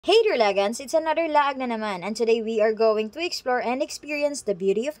Hey dear Lagans, it's another laag na naman, and today we are going to explore and experience the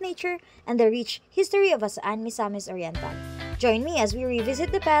beauty of nature and the rich history of Jasaan Misamis Oriental. Join me as we revisit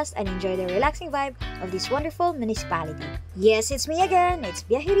the past and enjoy the relaxing vibe of this wonderful municipality. Yes, it's me again, it's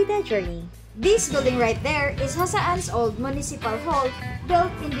Biahirita Journey. This building right there is Jasaan's old municipal hall built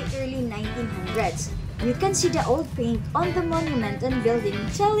in the early 1900s. You can see the old paint on the monument and building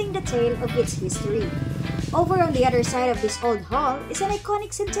telling the tale of its history. Over on the other side of this old hall is an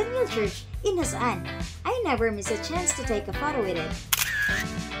iconic centennial church in Jasaan. I never miss a chance to take a photo with it.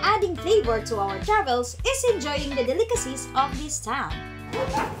 Adding flavor to our travels is enjoying the delicacies of this town.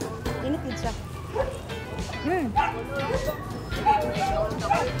 Init pizza.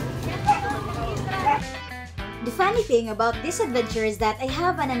 The funny thing about this adventure is that I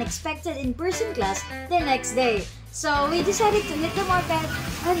have an unexpected in-person class the next day. So we decided to hit the market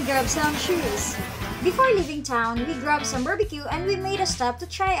and grab some shoes. Before leaving town, we grabbed some barbecue and we made a stop to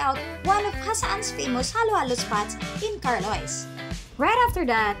try out one of Jasaan's famous halo-halo spots in Carlois. Right after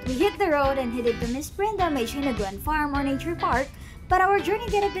that, we hit the road and headed to Miss Brenda May Hinaguan Farm or Nature Park, but our journey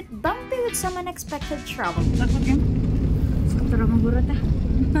got a bit bumpy with some unexpected trouble. Sakot yan? Sakot na magurat ah.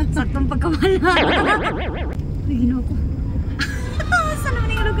 Saktong pagkawala. Ay, ginawa ko. Saan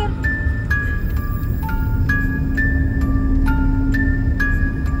naman yung lugar?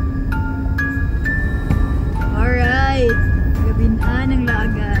 Alright, gabinaan ng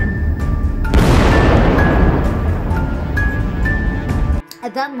laagan.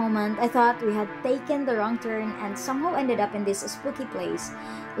 At that moment, I thought we had taken the wrong turn and somehow ended up in this spooky place.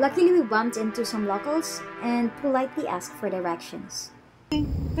 Luckily, we bumped into some locals and politely asked for directions.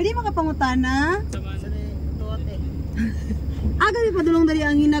 Pwede makapangutana? Aga pa dulong dari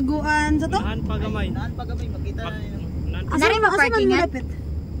ang hinaguan sa to? Nahan pagamay. Makita na yun. Asa man parkingan?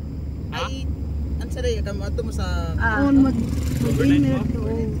 Ay, ansaray ka mo ato mo sa Overnight mo?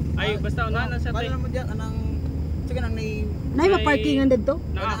 Ay, basta unahan na siya tayo. Paano mo diyan anang sige nang Nay ma-parkingan dito?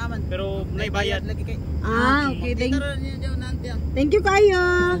 Pero naibayad. lagi kay. Okay, thank you. Tara niyo diyan nanti. Thank you kayo.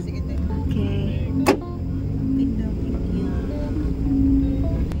 Sige te. Okay.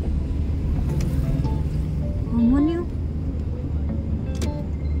 Amon yun.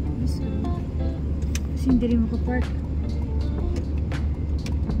 Kasi hindi rin makapark.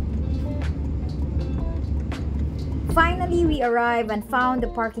 Finally, we arrived and found the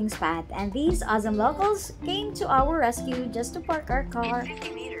parking spot, and these awesome locals came to our rescue just to park our car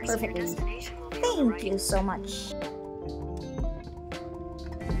perfectly. Thank you so much.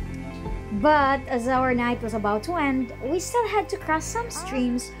 But as our night was about to end, we still had to cross some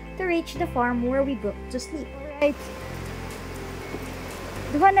streams to reach the farm where we booked to sleep. Right.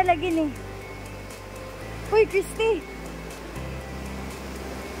 Duha na lagi ni. Uy, Christy!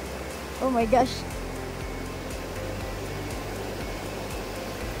 Oh my gosh.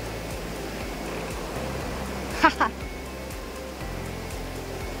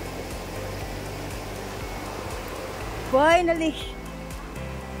 Finally!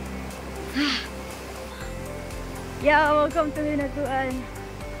 Yeah, welcome to Hinaguan.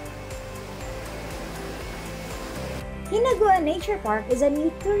 Hinaguan Nature Park is a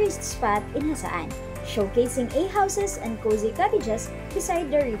new tourist spot in Jasaan, showcasing A-houses and cozy cottages beside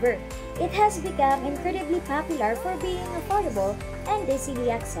the river. It has become incredibly popular for being affordable and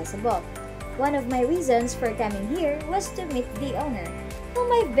easily accessible. One of my reasons for coming here was to meet the owner, whom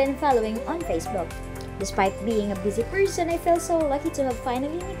I've been following on Facebook. Despite being a busy person, I feel so lucky to have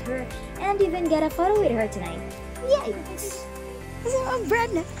finally met her and even get a photo with her tonight. Yay! Kasi ang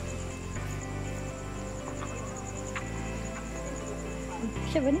brand na.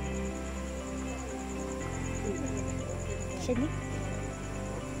 Siya ba ni? Siya ni?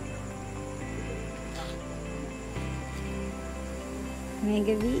 May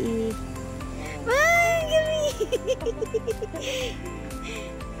gabi eh. May gabi!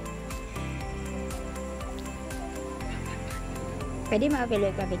 Pwede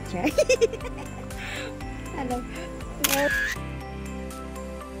makapili pa picture? Ano?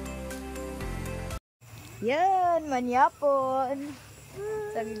 Yan, manyapon.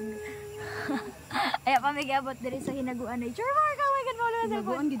 Sabi mo. Ay, pa may gabot din sa Hinaguan Nature Park. Oh my God, wala sa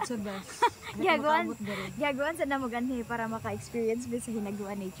Naguan gid sa bus. Gagawan sa namuganhi para maka-experience din sa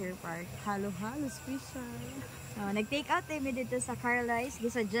Hinaguan Nature Park. Halo-halo special. Nag-take out tayo dito sa Carlisle.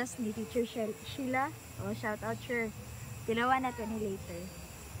 Gisuggest ni Teacher Sheila. Shout out sure. Tilawan natin ni later.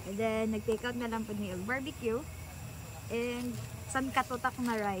 And then, nag-take out na lang po ni barbecue. And, san katutak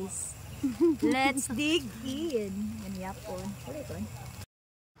na rice. Let's dig in. Manyapon.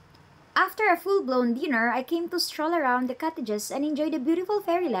 After a full-blown dinner, I came to stroll around the cottages and enjoy the beautiful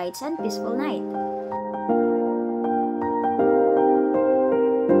fairy lights and peaceful night.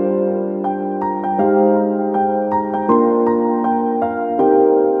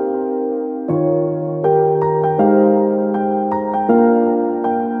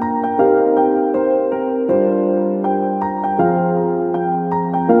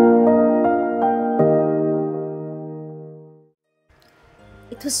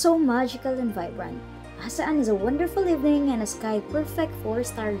 was so magical and vibrant. Jasaan is a wonderful evening and a sky perfect for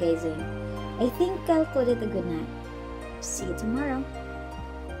stargazing. I think I'll call it a good night. See you tomorrow.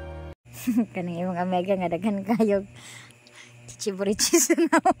 Kanang imong amega nga daghan kayo chichiburichis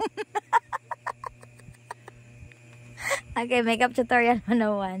na. Okay, makeup tutorial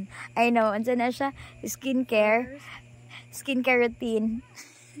 101. I know, unsa na siya? Skincare routine.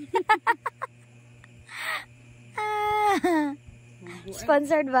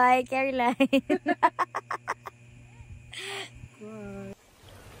 Sponsored by Caroline.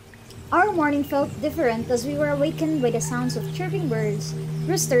 Our morning felt different as we were awakened by the sounds of chirping birds,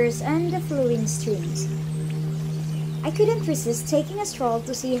 roosters, and the flowing streams. I couldn't resist taking a stroll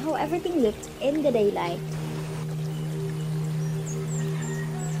to see how everything looked in the daylight.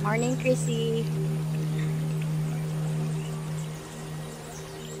 Morning, Chrissy.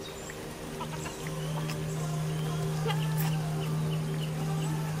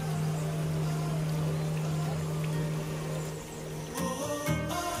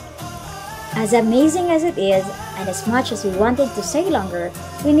 As amazing as it is, and as much as we wanted to stay longer,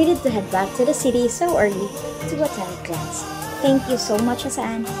 we needed to head back to the city so early to attend class. Thank you so much,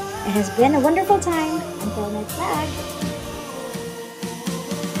 Jasaan. It has been a wonderful time. Until next time.